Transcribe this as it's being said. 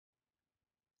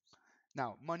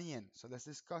Now, money in. So let's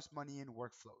discuss money in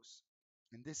workflows.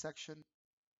 In this section,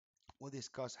 we'll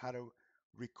discuss how to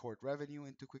record revenue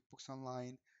into QuickBooks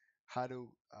Online, how to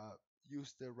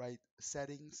use the right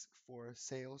settings for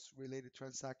sales related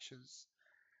transactions,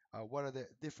 what are the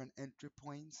different entry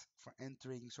points for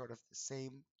entering sort of the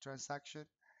same transaction,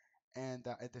 and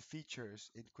the features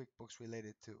in QuickBooks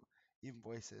related to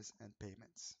invoices and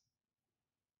payments.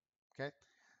 Okay,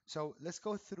 so let's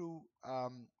go through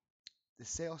the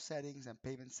sales settings and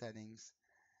payment settings,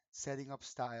 setting up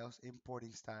styles,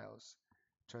 importing styles,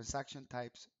 transaction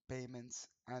types, payments,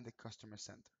 and the customer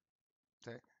center.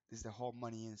 Okay, this is the whole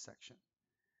money in section.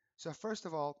 So first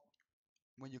of all,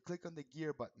 when you click on the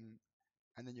gear button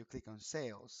and then you click on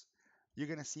sales, you're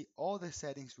gonna see all the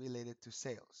settings related to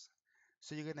sales.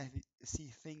 So you're gonna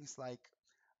see things like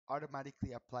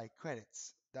automatically apply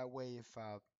credits. That way, if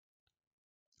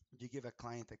you give a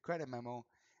client a credit memo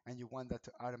and you want that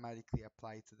to automatically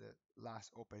apply to the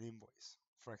last open invoice,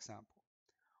 for example,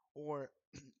 or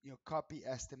copy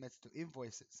estimates to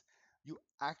invoices, you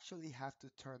actually have to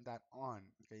turn that on.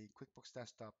 Okay, in QuickBooks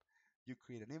Desktop, you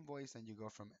create an invoice and you go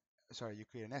from, sorry, you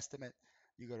create an estimate,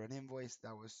 you go to an invoice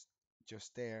that was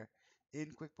just there.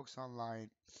 In QuickBooks Online,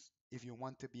 if you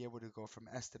want to be able to go from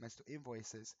estimates to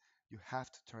invoices, you have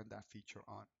to turn that feature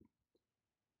on.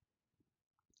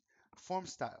 Form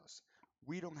styles.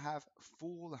 We don't have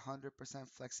full 100%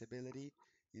 flexibility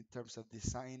in terms of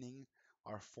designing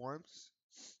our forms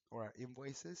or our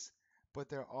invoices, but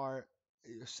there are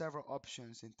several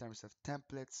options in terms of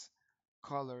templates,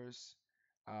 colors,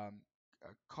 um,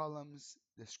 columns,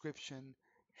 description,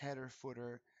 header,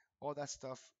 footer, all that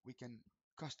stuff we can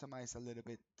customize a little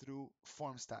bit through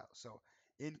form style. So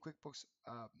in QuickBooks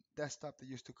Desktop, they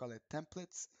used to call it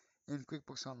templates. In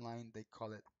QuickBooks Online, they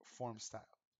call it form style.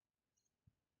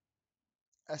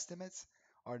 Estimates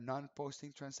are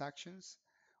non-posting transactions.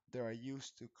 They are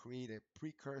used to create a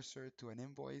precursor to an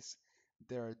invoice.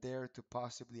 They are there to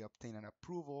possibly obtain an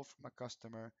approval from a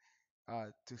customer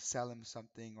to sell them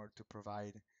something or to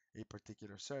provide a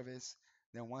particular service.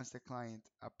 Then once the client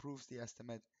approves the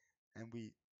estimate and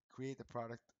we create the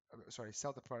product, sorry,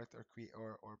 sell the product or create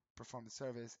or perform the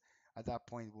service, at that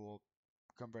point we'll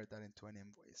convert that into an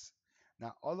invoice.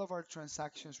 Now, all of our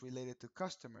transactions related to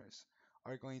customers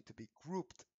are going to be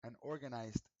grouped and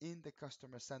organized in the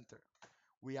customer center.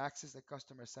 We access the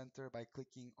customer center by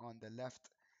clicking on the left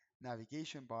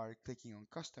navigation bar, clicking on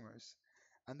customers,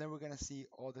 and then we're going to see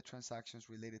all the transactions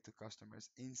related to customers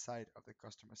inside of the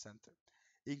customer center,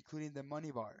 including the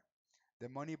money bar. The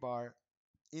money bar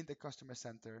in the customer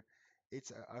center,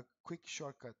 it's a quick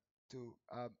shortcut to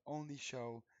only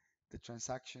show the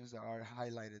transactions that are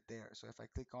highlighted there. So if I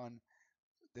click on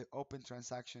the open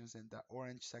transactions in the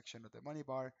orange section of the money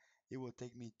bar, it will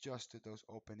take me just to those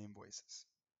open invoices.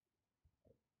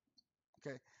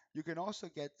 Okay, you can also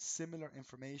get similar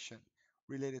information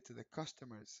related to the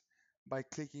customers by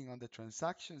clicking on the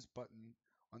transactions button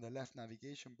on the left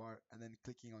navigation bar and then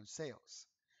clicking on sales.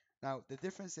 Now, the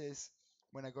difference is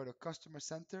when I go to customer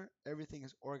center, everything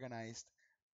is organized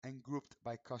and grouped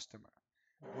by customer.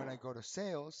 When I go to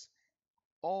sales,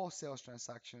 all sales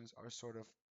transactions are sort of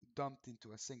dumped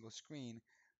into a single screen.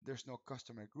 There's no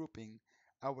customer grouping.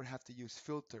 I would have to use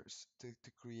filters to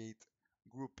create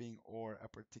grouping or a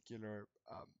particular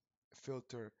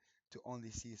filter to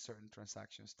only see certain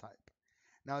transactions type.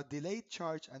 Now, delayed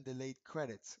charge and delayed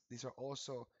credits, these are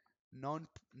also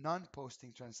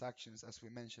non-posting transactions, as we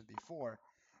mentioned before,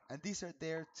 and these are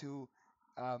there to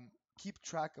um, keep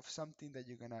track of something that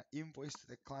you're gonna invoice to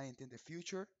the client in the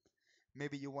future.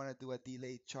 Maybe you want to do a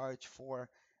delayed charge for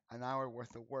an hour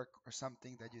worth of work or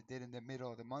something that you did in the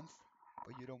middle of the month,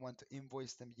 but you don't want to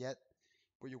invoice them yet,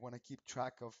 but you want to keep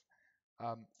track of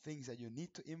things that you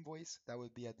need to invoice. That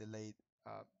would be uh,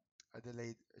 a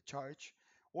delayed charge.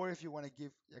 Or if you want to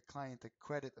give a client a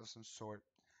credit of some sort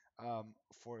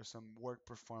for some work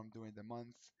performed during the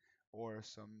month or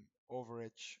some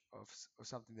overage of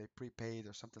something they prepaid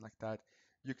or something like that,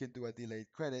 you can do a delayed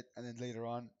credit and then later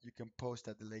on you can post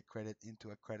that delayed credit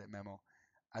into a credit memo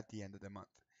at the end of the month.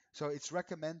 So it's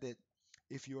recommended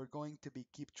if you are going to be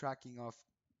keep tracking of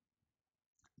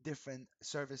different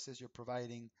services you're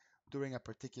providing during a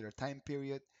particular time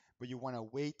period, but you want to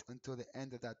wait until the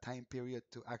end of that time period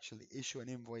to actually issue an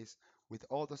invoice with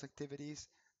all those activities,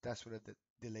 that's what a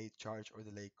delayed charge or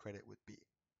delayed credit would be.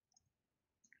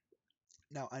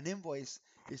 Now, an invoice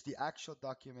is the actual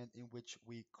document in which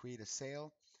we create a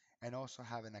sale and also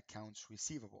have an accounts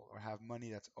receivable or have money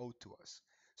that's owed to us.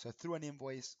 So through an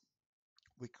invoice,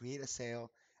 we create a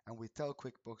sale and we tell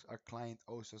QuickBooks our client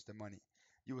owes us the money.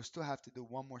 You will still have to do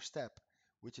one more step,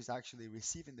 which is actually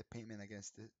receiving the payment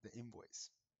against the invoice.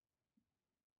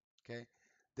 Okay,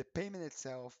 the payment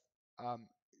itself, um,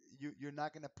 you're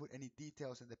not going to put any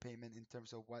details in the payment in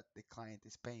terms of what the client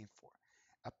is paying for.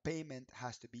 A payment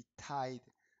has to be tied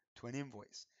to an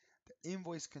invoice. The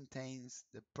invoice contains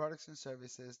the products and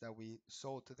services that we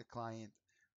sold to the client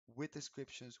with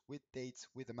descriptions, with dates,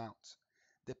 with amounts.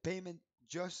 The payment,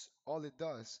 just all it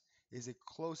does is it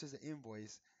closes the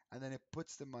invoice and then it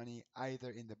puts the money either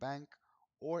in the bank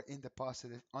or in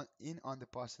deposited in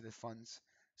undeposited funds,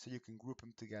 so you can group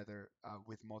them together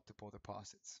with multiple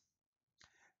deposits.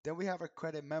 Then we have our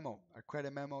credit memo. Our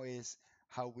credit memo is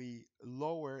how we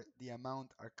lower the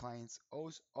amount our clients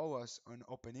owe us on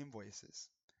open invoices.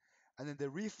 And then the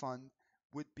refund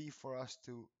would be for us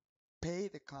to pay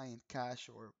the client cash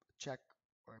or check,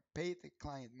 or pay the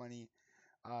client money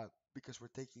because we're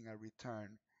taking a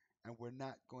return and we're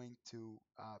not going to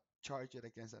charge it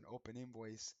against an open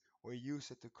invoice or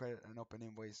use it to credit an open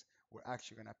invoice. We're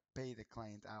actually going to pay the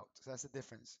client out. So that's the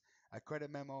difference. A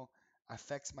credit memo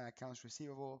affects my accounts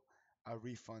receivable, a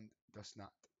refund does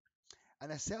not.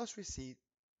 And a sales receipt,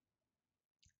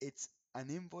 it's an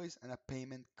invoice and a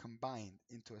payment combined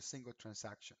into a single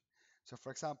transaction. So,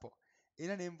 for example, in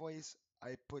an invoice,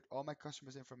 I put all my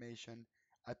customers' information,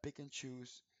 I pick and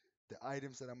choose the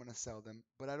items that I'm going to sell them,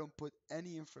 but I don't put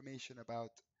any information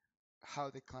about how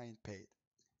the client paid.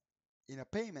 In a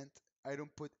payment, I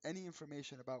don't put any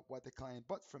information about what the client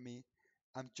bought from me.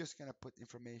 I'm just going to put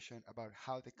information about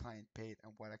how the client paid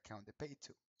and what account they paid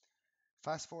to.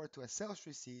 Fast forward to a sales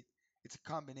receipt, it's a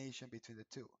combination between the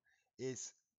two.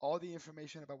 It's all the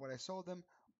information about what I sold them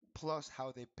plus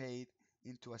how they paid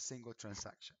into a single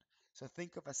transaction. So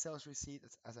think of a sales receipt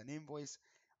as an invoice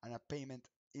and a payment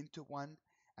into one,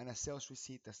 and a sales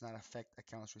receipt does not affect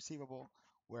accounts receivable,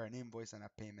 where an invoice and a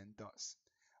payment does.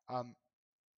 Um,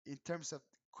 in terms of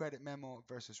credit memo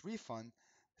versus refund,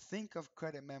 think of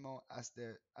credit memo as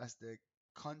the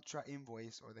contra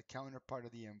invoice or the counterpart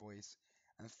of the invoice,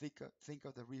 and think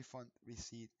of the refund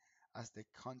receipt as the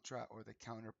contra or the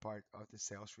counterpart of the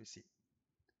sales receipt.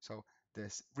 So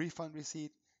this refund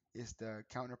receipt is the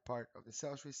counterpart of the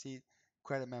sales receipt.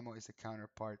 Credit memo is the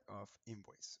counterpart of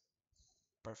invoice.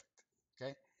 Perfect.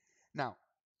 Okay. Now,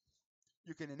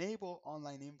 you can enable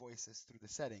online invoices through the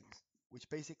settings, which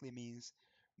basically means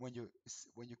when you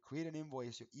create an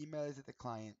invoice, you email it to the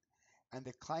client, and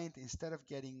the client, instead of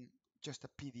getting just a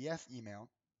PDF email,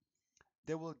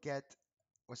 they will get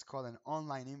what's called an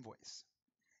online invoice,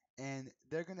 and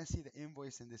they're going to see the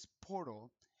invoice in this portal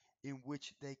in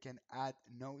which they can add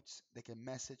notes, they can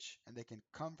message, and they can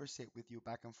conversate with you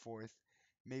back and forth.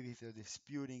 Maybe if they're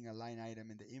disputing a line item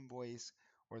in the invoice,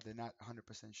 or they're not 100%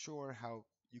 sure how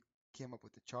you came up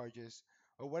with the charges,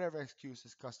 or whatever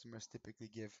excuses customers typically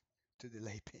give to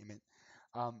delay payment.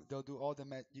 They'll do all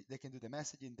they can do the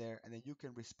messaging there, and then you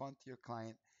can respond to your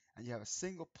client, and you have a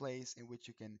single place in which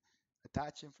you can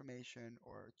attach information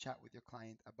or chat with your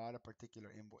client about a particular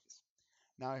invoice.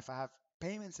 Now, if I have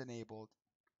payments enabled,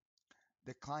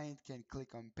 the client can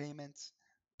click on payments,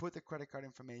 put the credit card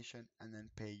information, and then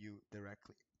pay you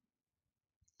directly.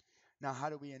 Now, how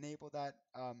do we enable that?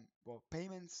 Well,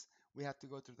 payments, we have to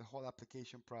go through the whole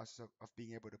application process of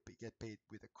being able to get paid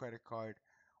with a credit card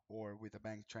or with a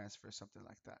bank transfer, something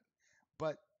like that.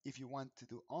 But if you want to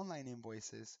do online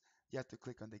invoices, you have to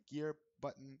click on the gear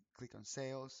button, click on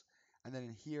sales, and then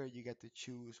in here you get to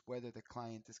choose whether the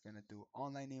client is going to do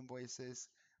online invoices,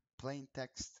 plain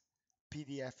text,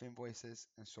 PDF invoices,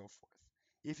 and so forth.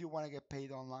 If you want to get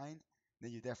paid online,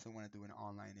 then you definitely want to do an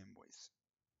online invoice.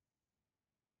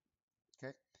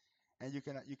 Okay, and you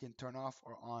can turn off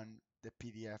or on the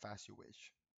PDF as you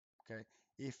wish. Okay,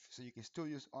 if so, you can still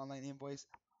use online invoice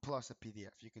plus a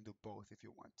PDF. You can do both if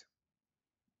you want to.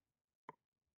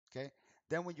 Okay,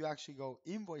 then when you actually go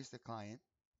invoice the client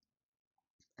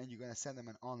and you're going to send them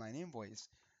an online invoice,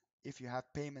 if you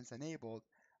have payments enabled,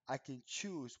 I can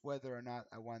choose whether or not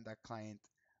I want that client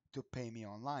to pay me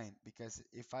online. Because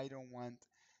if I don't want,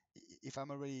 if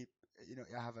I'm already,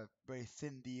 I have a very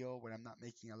thin deal where I'm not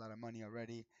making a lot of money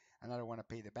already, and I don't want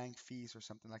to pay the bank fees or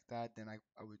something like that, then I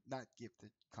would not give the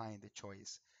client the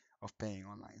choice of paying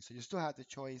online. So you still have the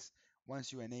choice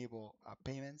once you enable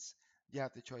payments, you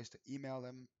have the choice to email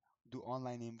them, do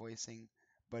online invoicing,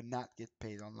 but not get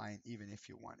paid online even if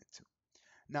you wanted to.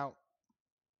 Now,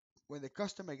 when the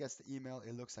customer gets the email,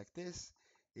 it looks like this.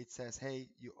 It says, hey,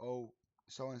 you owe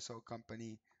so and so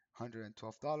company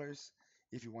 $112.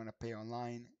 If you want to pay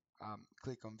online,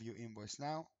 click on view invoice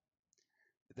now.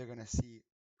 They're going to see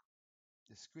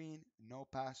the screen, no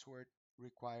password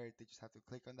required. They just have to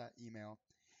click on that email.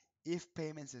 If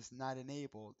payments is not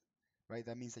enabled, right,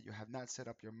 that means that you have not set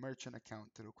up your merchant account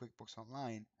through QuickBooks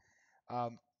Online.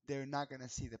 they're not going to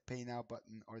see the Pay Now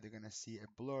button, or they're going to see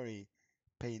a blurry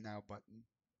Pay Now button.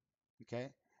 Okay?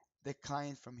 The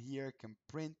client from here can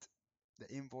print the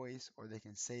invoice, or they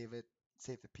can save it,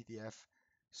 save the PDF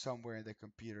somewhere in their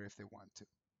computer if they want to.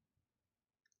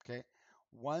 Okay?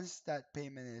 Once that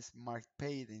payment is marked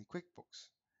paid in QuickBooks,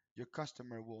 your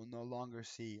customer will no longer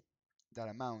see that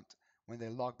amount. When they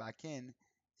log back in,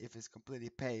 if it's completely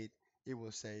paid, it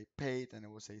will say paid and it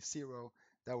will say zero.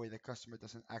 That way the customer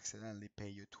doesn't accidentally pay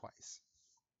you twice.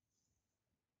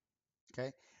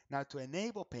 Okay? Now to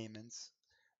enable payments,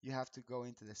 you have to go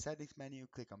into the settings menu,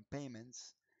 click on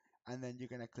payments, and then you're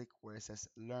going to click where it says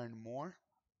learn more,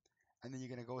 and then you're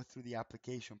going to go through the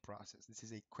application process. This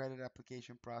is a credit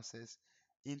application process.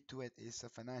 Intuit is a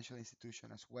financial institution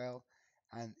as well,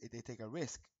 and they take a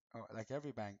risk, like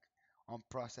every bank, on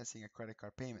processing a credit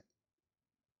card payment.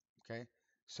 Okay,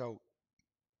 so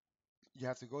you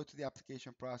have to go to the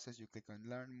application process. You click on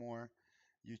learn more.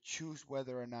 You choose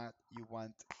whether or not you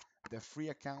want the free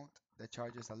account that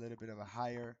charges a little bit of a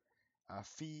higher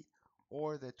fee,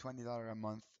 or the $20 a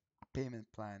month payment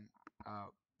plan uh,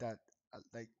 that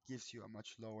gives you a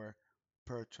much lower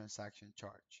per transaction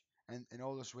charge. And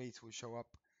all those rates will show up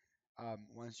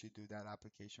once you do that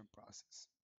application process.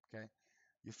 Okay,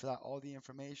 you fill out all the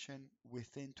information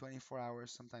within 24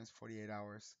 hours, sometimes 48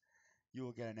 hours. You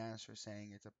will get an answer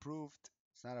saying it's approved,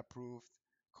 it's not approved.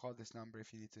 Call this number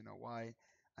if you need to know why,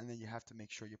 and then you have to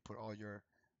make sure you put all your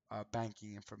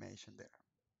banking information there.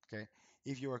 Okay,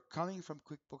 if you are coming from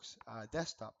QuickBooks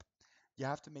Desktop, you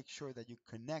have to make sure that you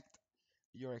connect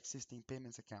your existing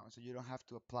payments account, so you don't have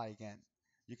to apply again.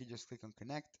 You can just click on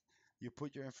connect, you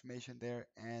put your information there,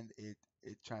 and it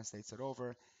translates it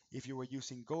over. If you were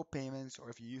using Go Payments, or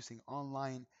if you're using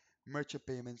online merchant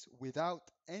payments without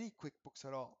any QuickBooks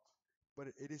at all, but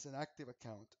it is an active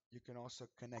account, you can also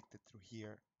connect it through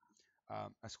here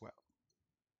as well.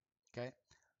 Okay,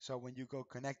 so when you go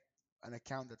connect an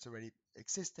account that's already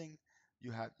existing,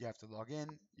 you have to log in.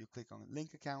 You click on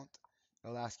link account.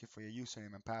 It'll ask you for your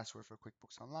username and password for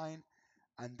QuickBooks Online,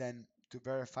 and then to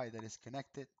verify that it's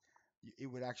connected, it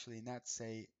would actually not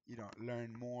say,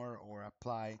 learn more or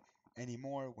apply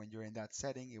anymore. When you're in that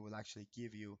setting, it will actually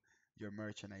give you your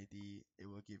merchant ID. It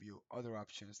will give you other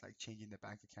options like changing the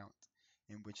bank account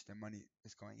in which the money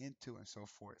is going into, and so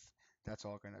forth. That's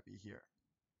all going to be here.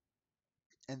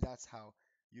 And that's how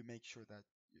you make sure that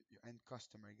your end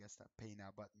customer gets that pay now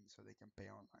button so they can pay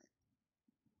online.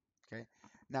 Okay.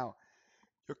 Now,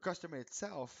 your customer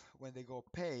itself, when they go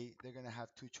pay, they're going to have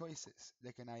two choices.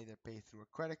 They can either pay through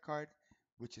a credit card,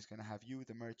 which is going to have you,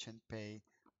 the merchant, pay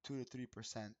 2 to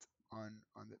 3% on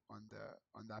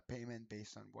that payment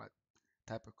based on what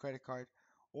type of credit card,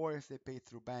 or if they pay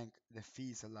through bank, the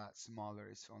fee is a lot smaller.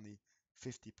 It's only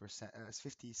 50%,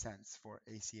 50 cents for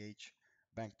ACH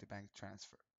bank to bank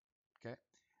transfer. Okay,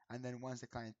 and then once the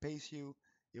client pays you,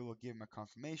 it will give them a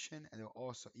confirmation, and it will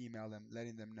also email them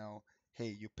letting them know,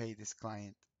 hey, you paid this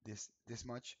client this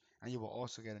much, and you will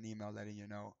also get an email letting you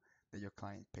know that your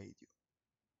client paid you.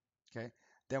 Okay,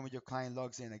 then when your client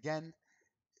logs in again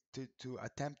to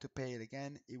attempt to pay it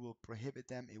again, it will prohibit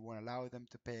them. It won't allow them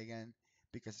to pay again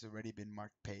because it's already been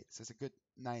marked paid. So it's a good,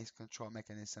 nice control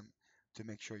mechanism to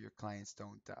make sure your clients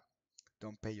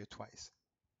don't pay you twice.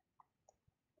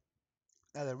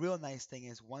 Now, the real nice thing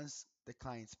is once the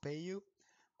clients pay you,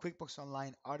 QuickBooks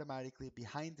Online automatically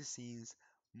behind the scenes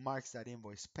marks that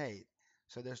invoice paid.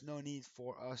 So there's no need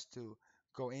for us to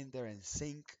go in there and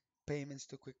sync payments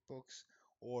to QuickBooks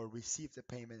or receive the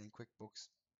payment in QuickBooks.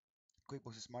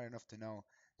 QuickBooks is smart enough to know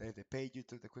that if they paid you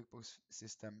through the QuickBooks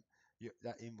system,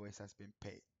 that invoice has been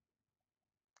paid.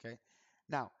 Okay.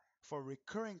 Now, for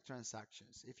recurring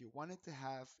transactions, if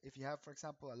if you have, for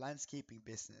example, a landscaping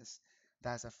business that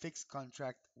has a fixed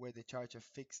contract where they charge a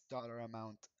fixed dollar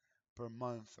amount per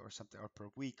month or something, or per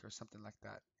week or something like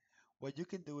that, what you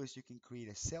can do is you can create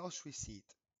a sales receipt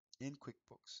in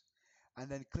QuickBooks and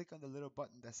then click on the little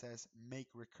button that says Make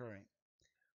Recurring.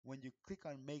 When you click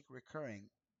on Make Recurring,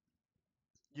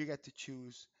 you get to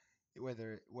choose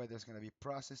whether it's going to be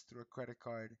processed through a credit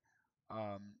card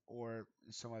or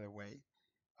some other way,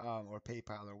 or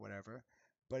PayPal or whatever.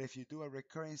 But if you do a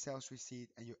recurring sales receipt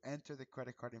and you enter the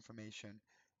credit card information,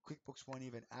 QuickBooks won't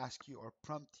even ask you or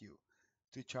prompt you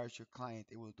to charge your client.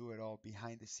 It will do it all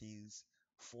behind the scenes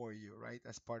for you, right?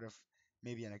 As part of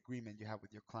maybe an agreement you have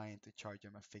with your client to charge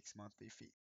them a fixed monthly fee.